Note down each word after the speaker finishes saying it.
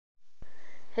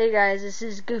Hey guys, this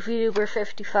is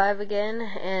GoofyDuper55 again,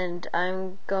 and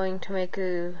I'm going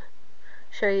to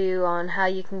show you on how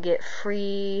you can get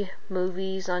free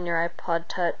movies on your iPod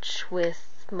Touch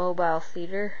with mobile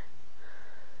theater.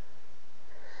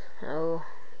 So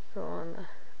go on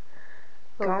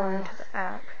into the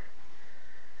app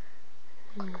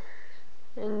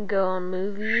and go on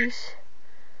movies,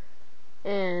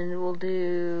 and we'll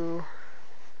do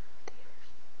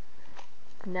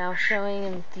now showing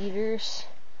in theaters.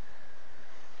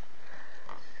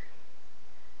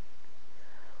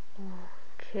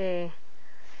 Okay,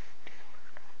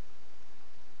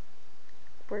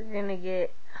 we're gonna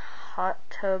get Hot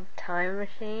Tub Time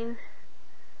Machine,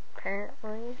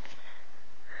 apparently.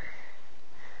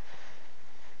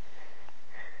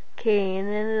 Okay, and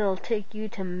then it'll take you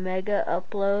to Mega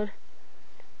Upload,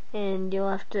 and you'll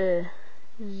have to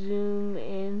zoom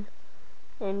in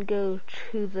and go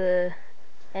to the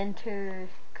enter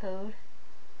code.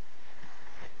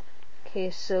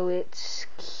 Okay, so it's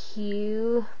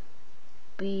QB.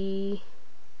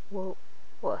 Whoa,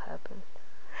 what happened?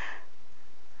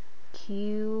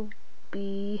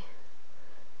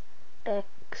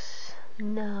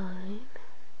 QBX9.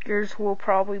 Yours will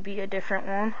probably be a different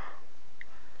one.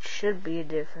 Should be a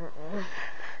different one.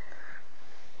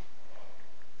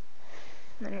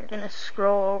 Then you're gonna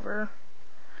scroll over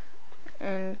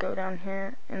and go down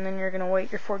here, and then you're gonna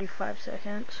wait your 45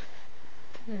 seconds.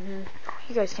 Oh,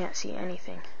 you guys can't see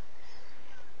anything.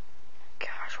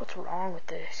 Gosh, what's wrong with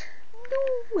this?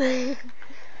 No. You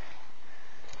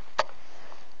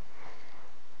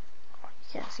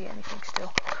can't see anything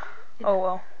still. Oh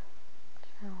well.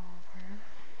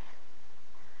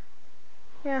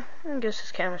 Yeah, I guess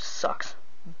this camera sucks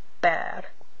bad.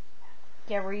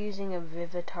 Yeah, we're using a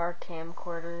Vivitar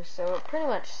camcorder, so it pretty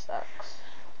much sucks.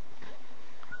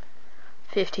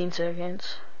 15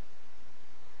 seconds.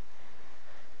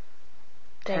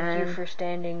 Thank you for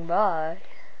standing by.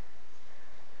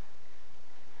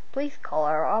 Please call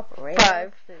our operator.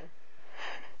 5.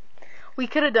 We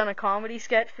could have done a comedy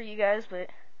sketch for you guys,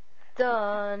 but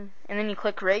done. And then you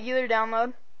click regular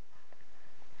download.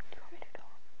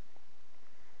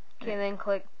 Okay, then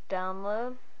click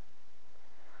download.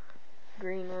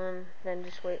 Green one, then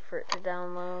just wait for it to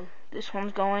download. This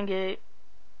one's going to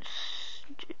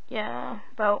get,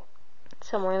 about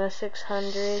somewhere in the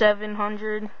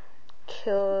 700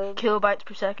 kilobytes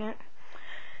per second.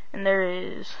 And there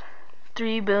is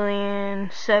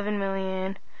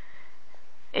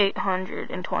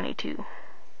 3,007,822.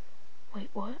 Wait,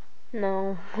 what?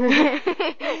 No.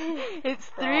 It's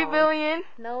 3 billion.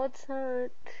 No, it's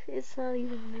not. It's not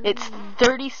even million. It's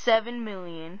 37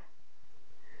 million.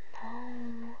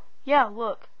 No. Yeah,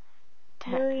 look.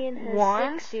 Million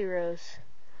has 6 zeros.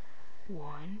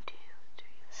 1, 2, 3.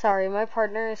 Sorry, my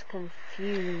partner is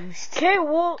confused. Okay,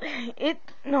 well,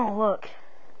 look.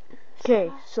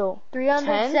 Okay, so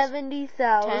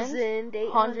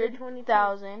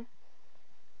 370,820,000.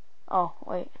 Oh,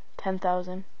 wait,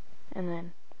 10,000, and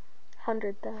then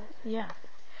 100,000. Yeah.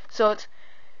 So it's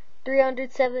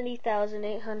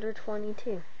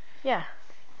 370,822. Yeah.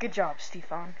 Good job,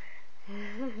 Stefan.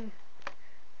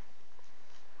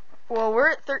 Well, we're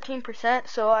at 13%,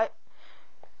 so yeah,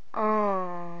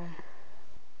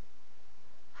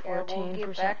 14%. we'll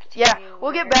get back to yeah, you.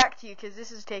 We'll get back to you because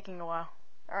this is taking a while.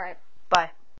 Alright.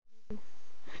 Bye.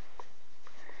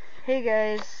 Hey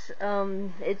guys,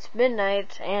 it's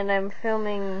midnight and I'm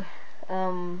filming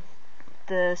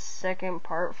the second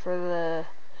part for the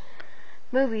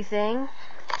movie thing.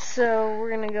 So we're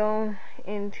gonna go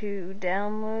into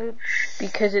downloads.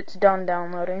 Because it's done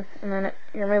downloading, and then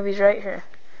your movie's right here.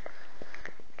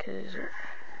 Cause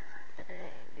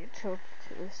you tilt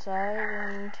to the side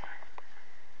and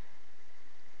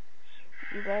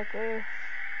you back there.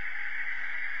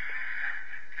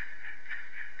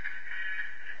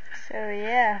 So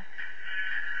yeah,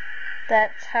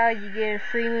 that's how you get a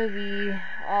free movie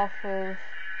off of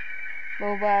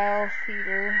mobile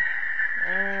theater.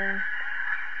 And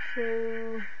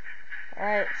so,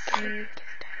 alright, see.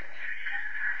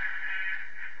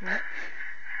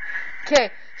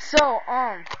 Okay, so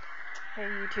hey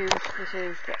YouTube, this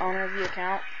is the owner of the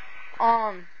account.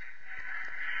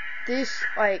 This,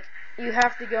 you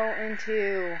have to go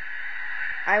into,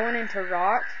 I went into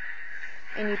Rock,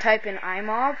 and you type in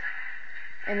iMob,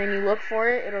 and then you look for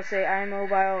it, it'll say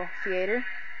iMobile Theater,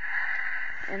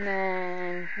 and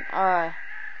then,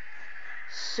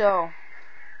 so,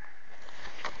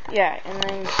 yeah, and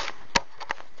then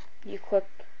you click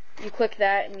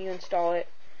that and you install it,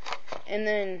 and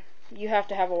then you have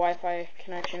to have a Wi-Fi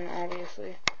connection,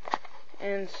 obviously,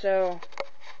 and so,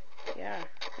 yeah,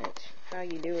 that's how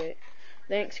you do it.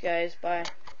 Thanks guys, bye.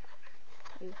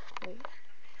 Wait.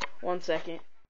 1 second.